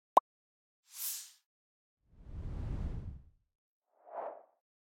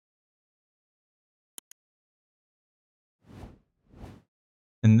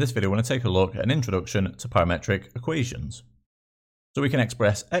this video, we're going to take a look at an introduction to parametric equations. So we can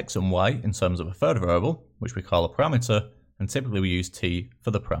express x and y in terms of a third variable, which we call a parameter, and typically we use t for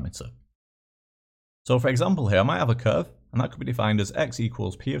the parameter. So for example here, I might have a curve, and that could be defined as x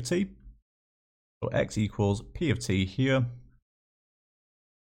equals p of t. So x equals p of t here.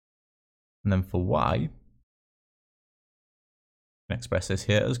 And then for y, we can express this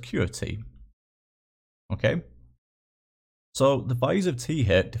here as q of t. Okay? So the values of t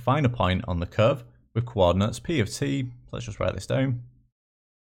here define a point on the curve with coordinates p of t. So let's just write this down.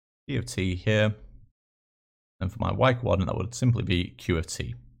 P of t here. And for my y coordinate, that would simply be q of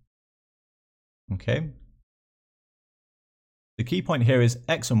t. Okay. The key point here is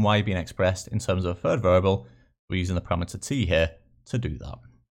x and y being expressed in terms of a third variable. We're using the parameter t here to do that.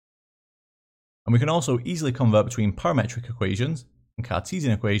 And we can also easily convert between parametric equations and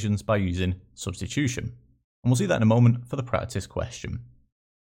Cartesian equations by using substitution. And we'll see that in a moment for the practice question.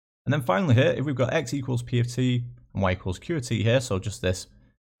 And then finally here, if we've got x equals p of t and y equals q of t here, so just this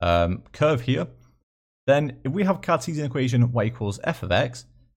curve here, then if we have Cartesian equation y equals f of x,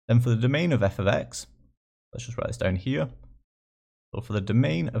 then for the domain of f of x, let's just write this down here. So for the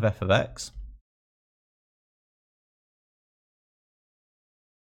domain of f of x,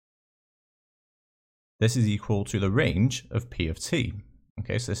 this is equal to the range of p of t.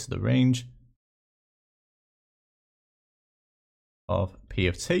 Okay, so this is the range of p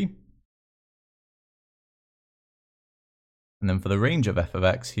of t. And then for the range of f of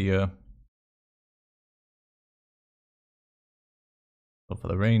x here, so for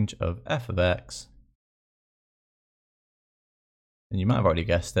the range of f of x, and you might have already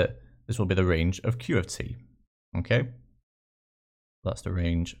guessed it, this will be the range of q of t. Okay, that's the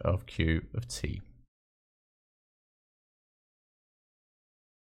range of q of t.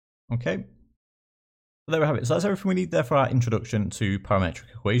 Okay, so there we have it. So that's everything we need there for our introduction to parametric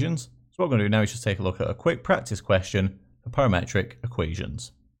equations. So what we're going to do now is just take a look at a quick practice question for parametric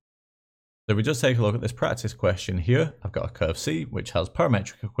equations. So if we just take a look at this practice question here, I've got a curve C which has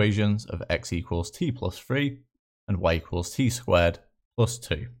parametric equations of x equals t plus 3 and y equals t squared plus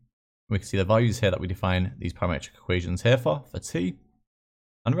 2. We can see the values here that we define these parametric equations here for t.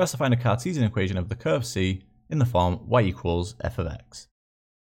 And we're asked to find a Cartesian equation of the curve C in the form y equals f of x.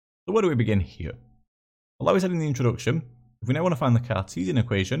 So where do we begin here? Well, like we said in the introduction, if we now want to find the Cartesian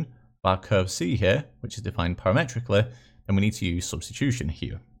equation of our curve C here, which is defined parametrically, then we need to use substitution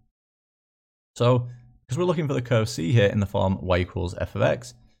here. So, because we're looking for the curve C here in the form y equals f of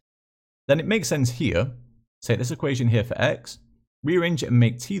x, then it makes sense here to take this equation here for x, rearrange it and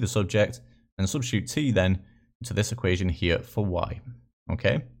make t the subject, and substitute t then into this equation here for y.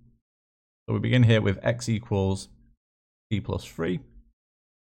 Okay? So we begin here with x equals t plus 3.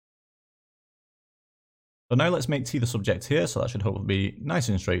 So now let's make t the subject here, so that should hopefully be nice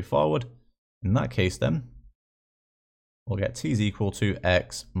and straightforward. In that case then, we'll get t is equal to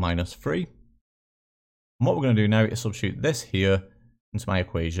x minus 3. And what we're going to do now is substitute this here into my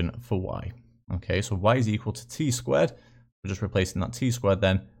equation for y. Okay, so y is equal to t squared. We're just replacing that t squared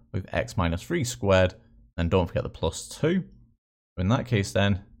then with x minus 3 squared, and don't forget the plus 2. So in that case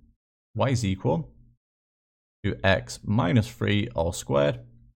then, y is equal to x minus 3 all squared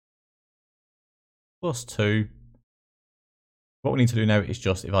plus 2. What we need to do now is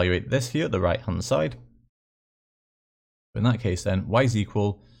just evaluate this here, the right hand side. So in that case then, y is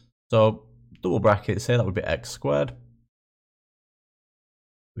equal, so double brackets here, that would be x squared.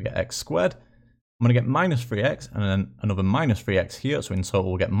 We get x squared. I'm going to get minus 3x and then another minus 3x here, so in total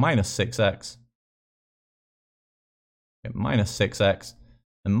we'll get minus 6x. Get minus 6x,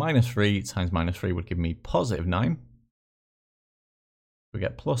 and minus 3 times minus 3 would give me positive 9. We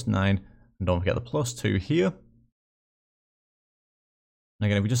get plus 9. And don't forget the plus 2 here. And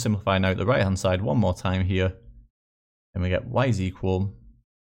again, if we just simplify now the right hand side one more time here, then we get y is equal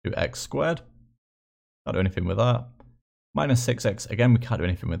to x squared. Can't do anything with that. Minus 6x, again, we can't do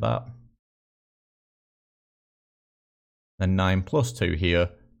anything with that. Then 9 plus 2 here,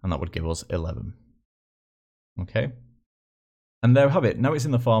 and that would give us 11. Okay. And there we have it. Now it's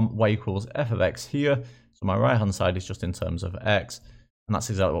in the form y equals f of x here. So my right hand side is just in terms of x. And that's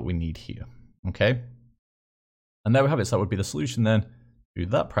exactly what we need here. Okay. And there we have it. So that would be the solution then to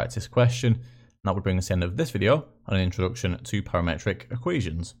that practice question. And that would bring us to the end of this video on an introduction to parametric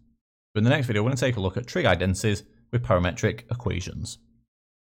equations. But in the next video, we're going to take a look at trig identities with parametric equations.